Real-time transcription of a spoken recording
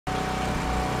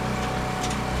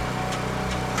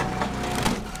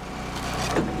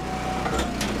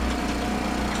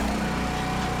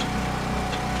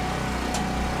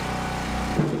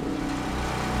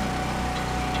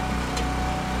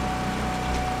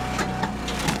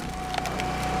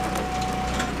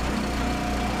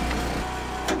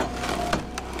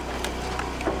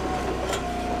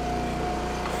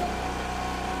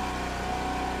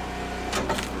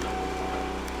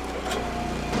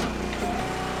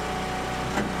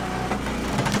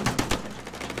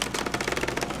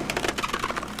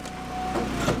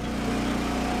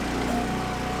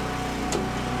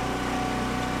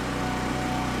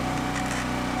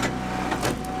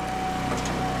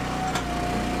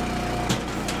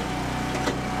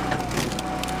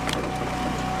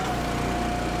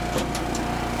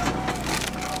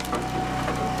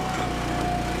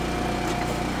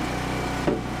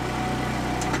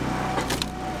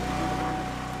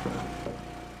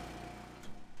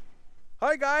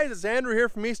Hi guys, it's Andrew here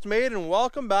from Eastonmade and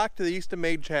welcome back to the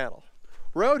Eastonmade channel.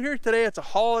 We're out here today. It's a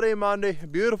holiday Monday, a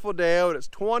beautiful day out. It's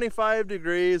 25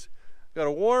 degrees, got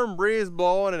a warm breeze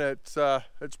blowing, and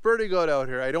it's pretty good out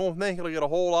here. I don't think it'll get a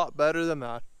whole lot better than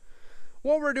that.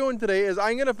 What we're doing today is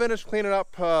I'm gonna finish cleaning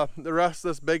up the rest of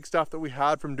this big stuff that we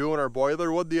had from doing our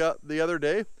boiler wood the other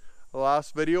day, the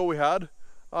last video we had.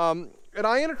 And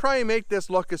I'm gonna try and make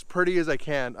this look as pretty as I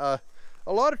can.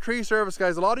 A lot of tree service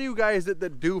guys, a lot of you guys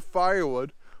that do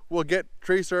firewood will get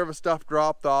tree service stuff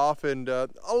dropped off, and a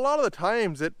lot of the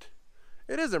times it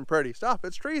isn't pretty stuff.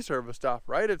 It's tree service stuff,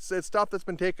 right? It's stuff that's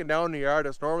been taken down in the yard.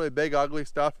 It's normally big ugly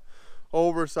stuff,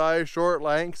 oversized, short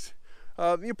lengths.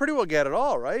 You pretty well get it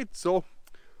all, right? So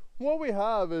what we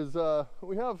have is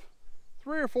we have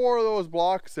 3 or 4 of those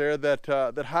blocks there that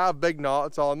have big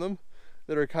knots on them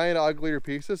that are kind of uglier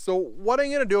pieces. So what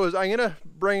I'm gonna do is I'm gonna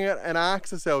bring an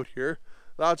axis out here.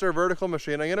 That's our vertical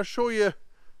machine. I'm gonna show you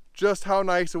just how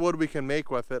nice a wood we can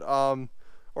make with it, or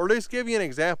at least give you an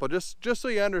example, just so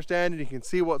you understand and you can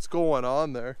see what's going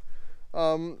on there.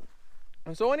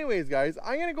 So anyways guys,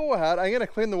 I'm gonna go ahead, I'm gonna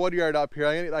clean the wood yard up here.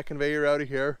 I'm gonna get that conveyor out of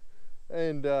here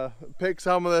and pick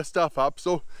some of this stuff up.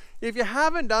 So if you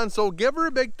haven't done so, give her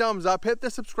a big thumbs up, hit the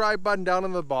subscribe button down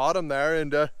on the bottom there,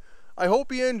 and I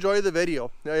hope you enjoy the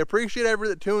video. I appreciate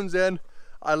everyone that tunes in.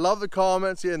 I love the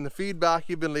comments and the feedback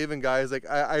you've been leaving, guys. Like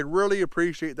I really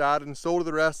appreciate that, and so do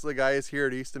the rest of the guys here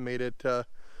at Eastonmade. It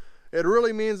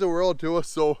really means the world to us.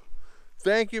 So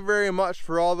thank you very much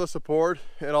for all the support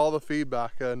and all the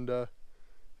feedback, and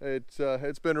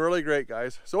it's been really great,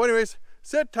 guys. So anyways,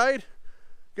 sit tight,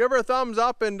 give her a thumbs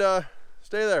up, and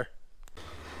stay there.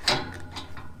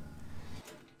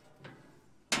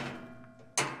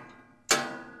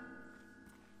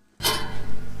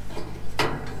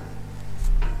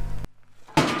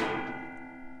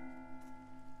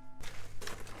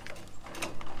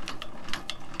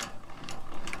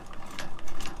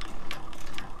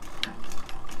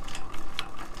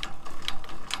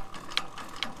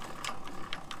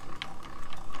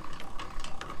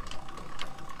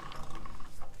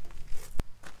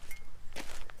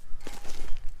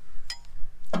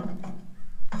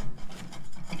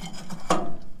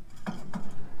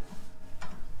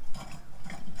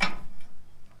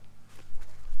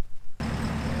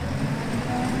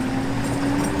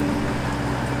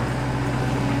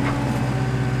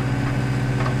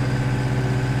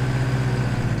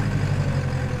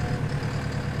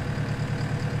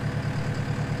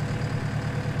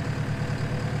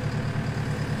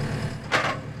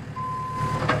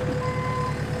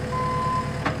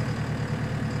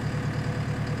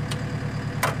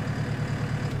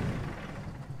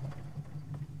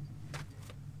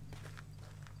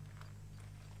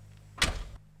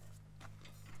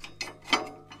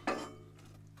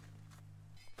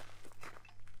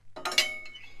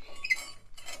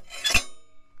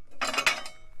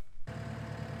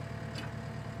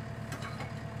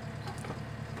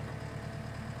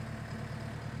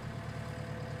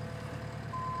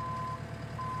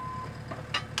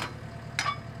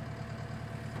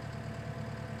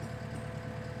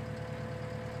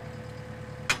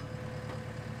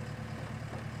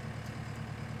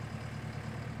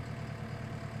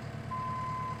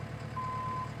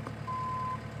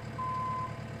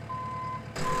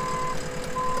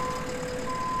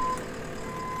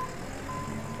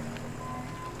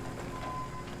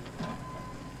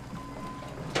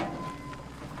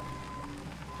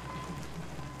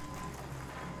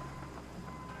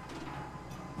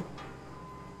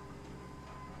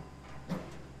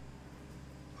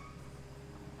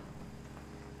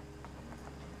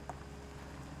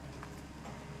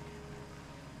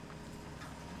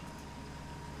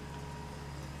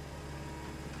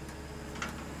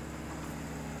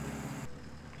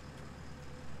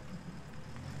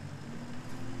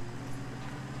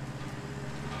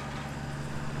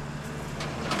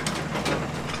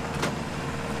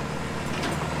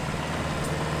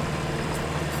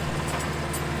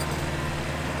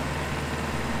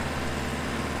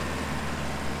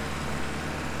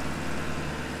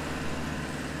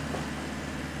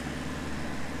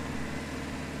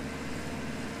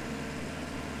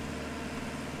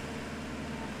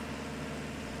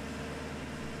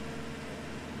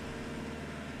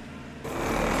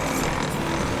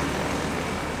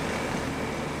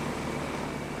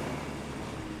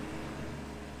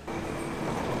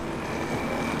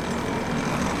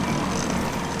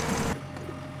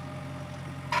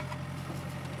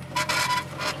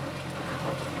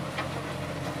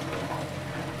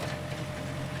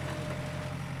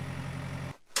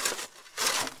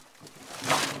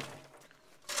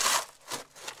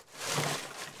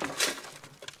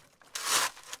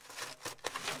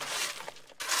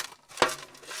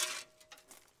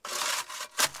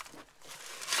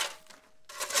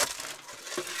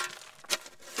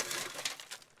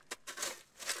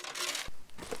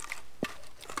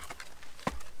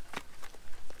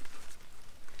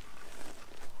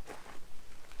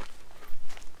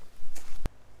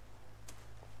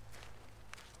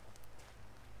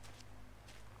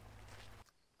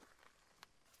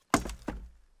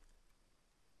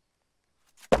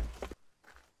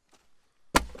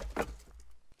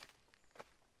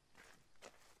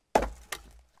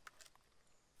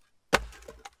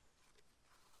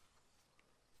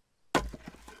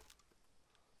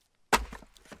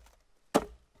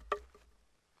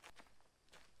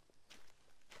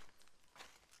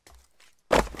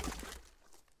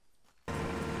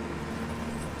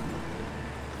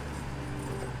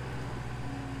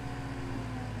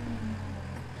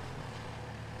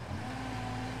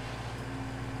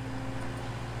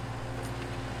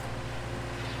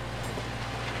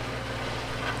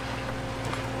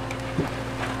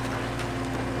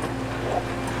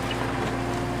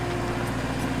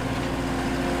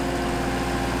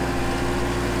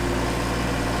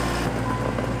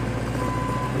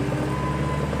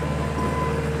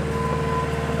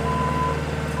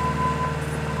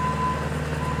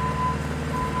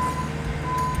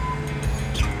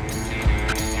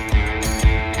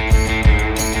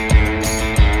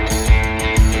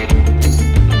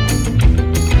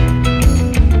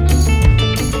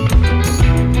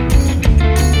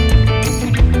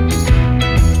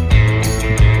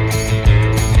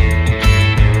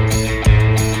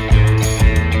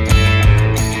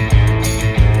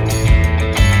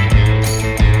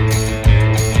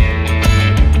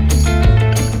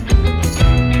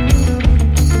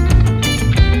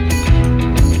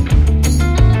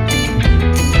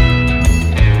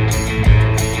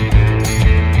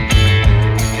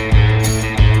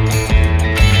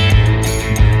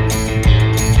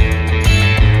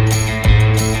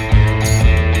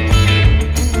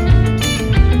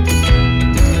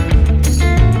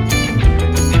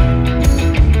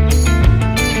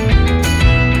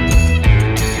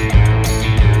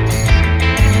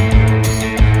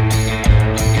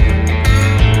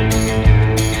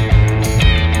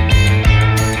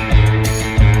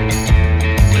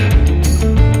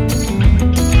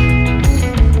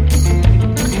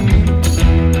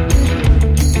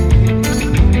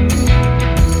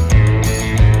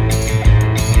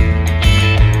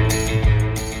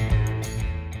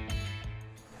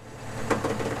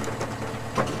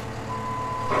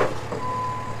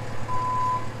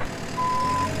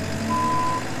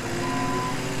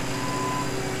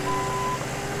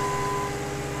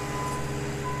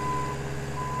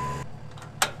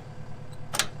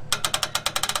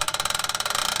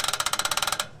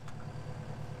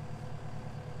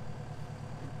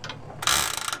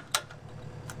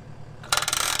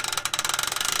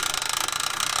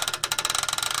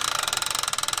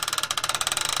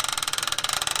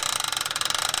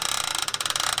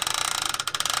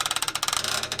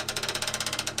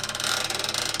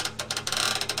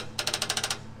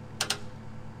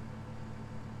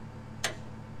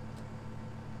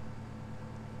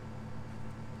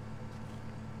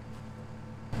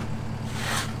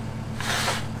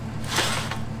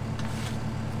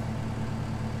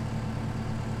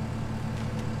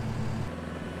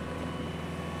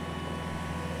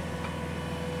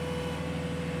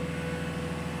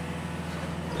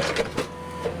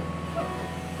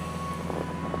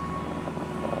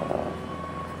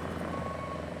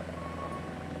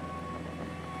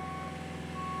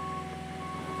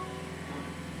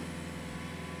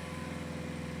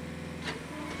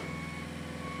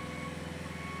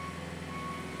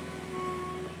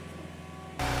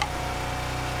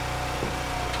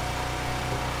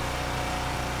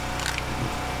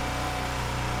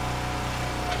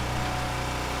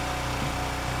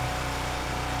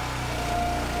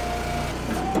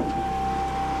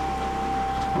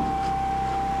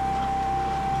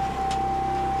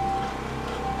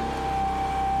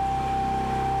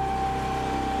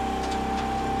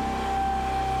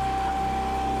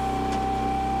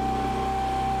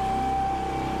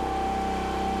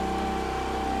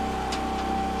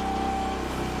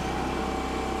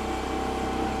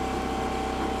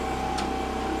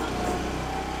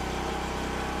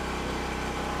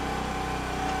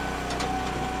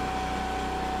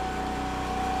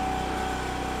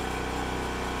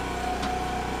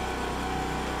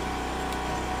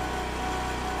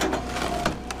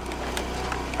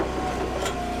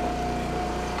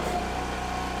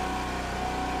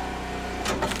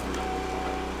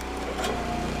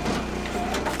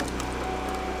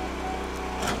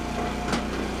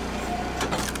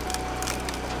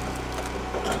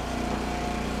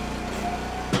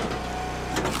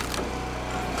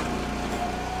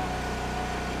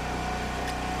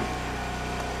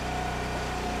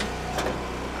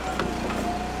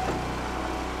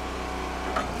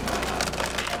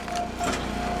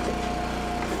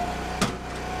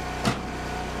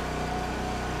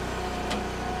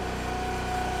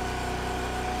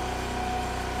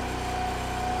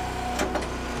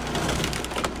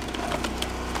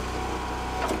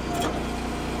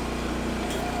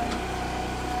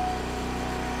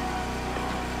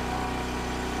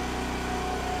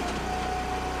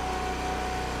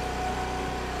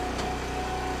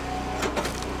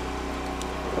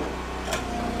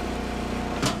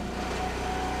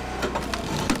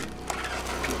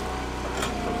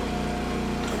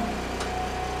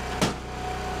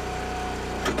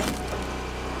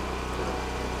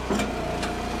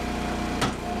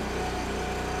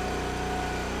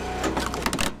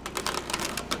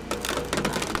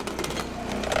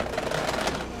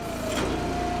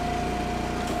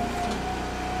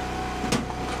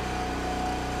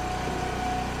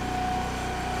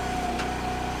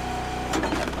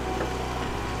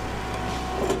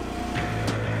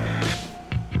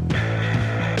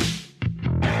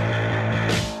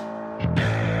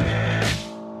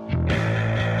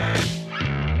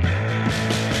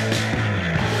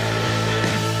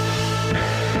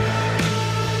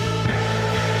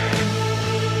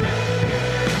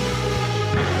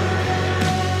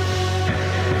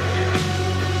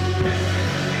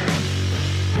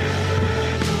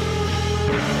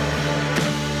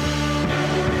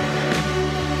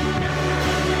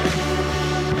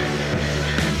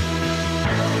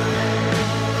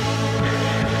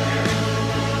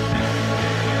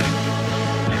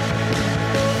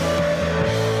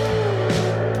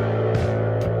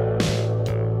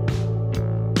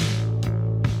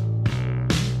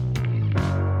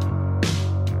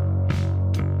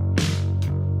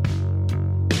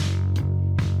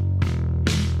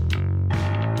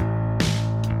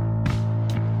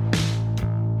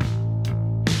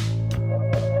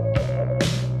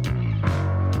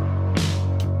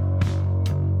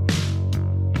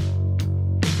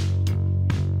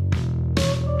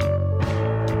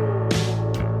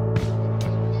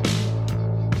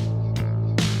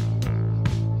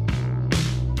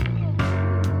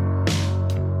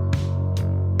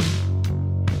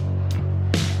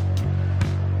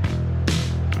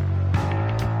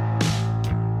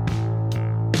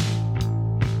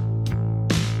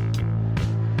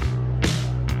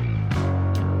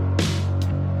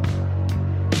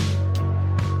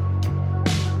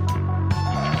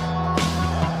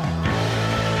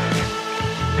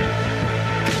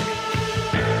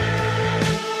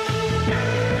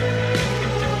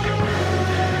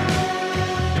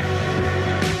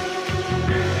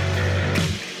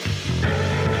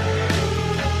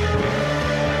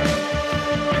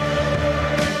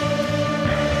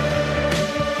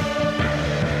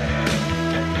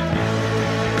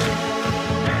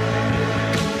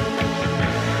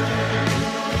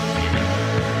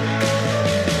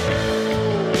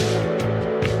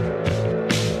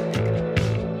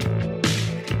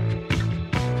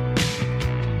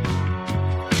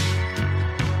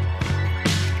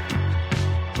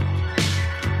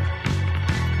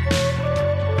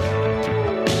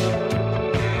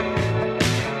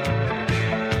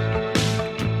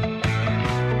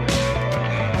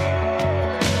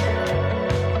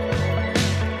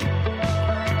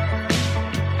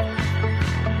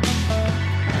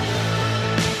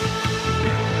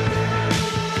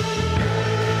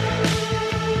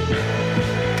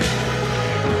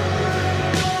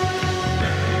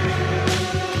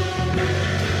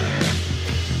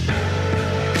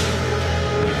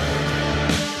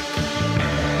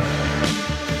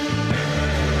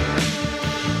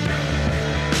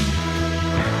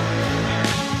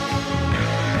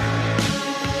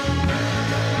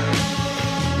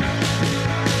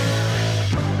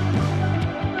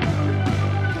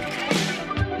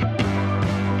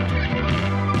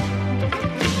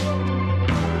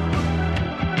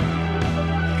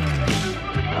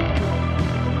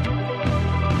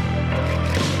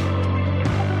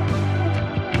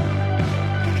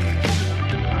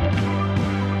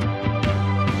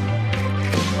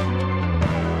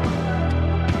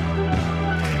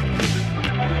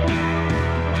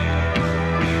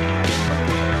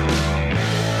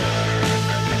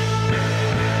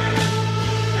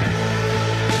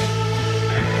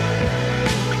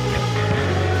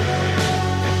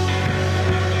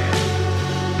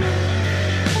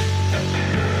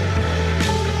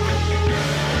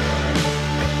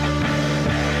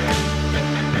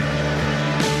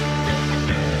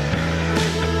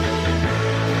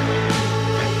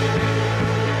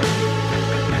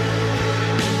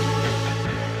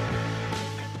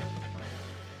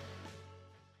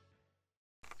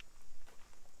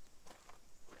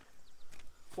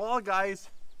 Well guys,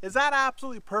 is that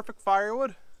absolutely perfect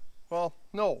firewood? Well,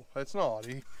 no, it's not.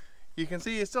 You can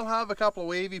see you still have a couple of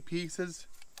wavy pieces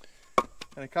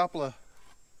and a couple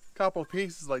of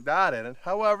pieces like that in it.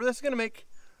 However, this is going to make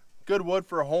good wood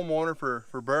for a homeowner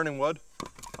for burning wood.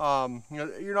 You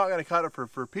know, you're not going to cut it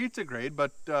for pizza grade,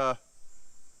 but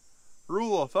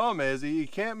rule of thumb is you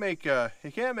can't make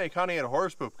honey out of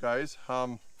horse poop, guys.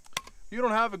 If you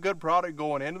don't have a good product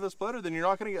going into the splitter, then you're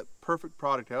not going to get perfect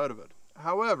product out of it.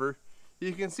 However,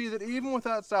 you can see that even with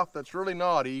that stuff that's really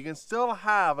knotty, you can still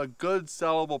have a good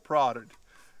sellable product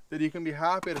that you can be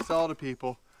happy to sell to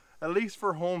people, at least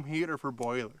for home heat or for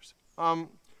boilers.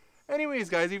 Anyways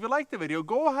guys, if you liked the video,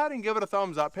 go ahead and give it a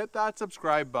thumbs up, hit that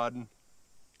subscribe button.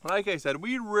 Like I said,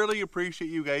 we really appreciate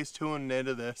you guys tuning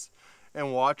into this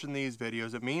and watching these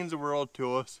videos. It means the world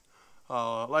to us.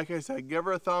 Like I said, give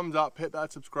her a thumbs up, hit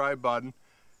that subscribe button,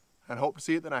 and hope to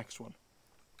see you at the next one.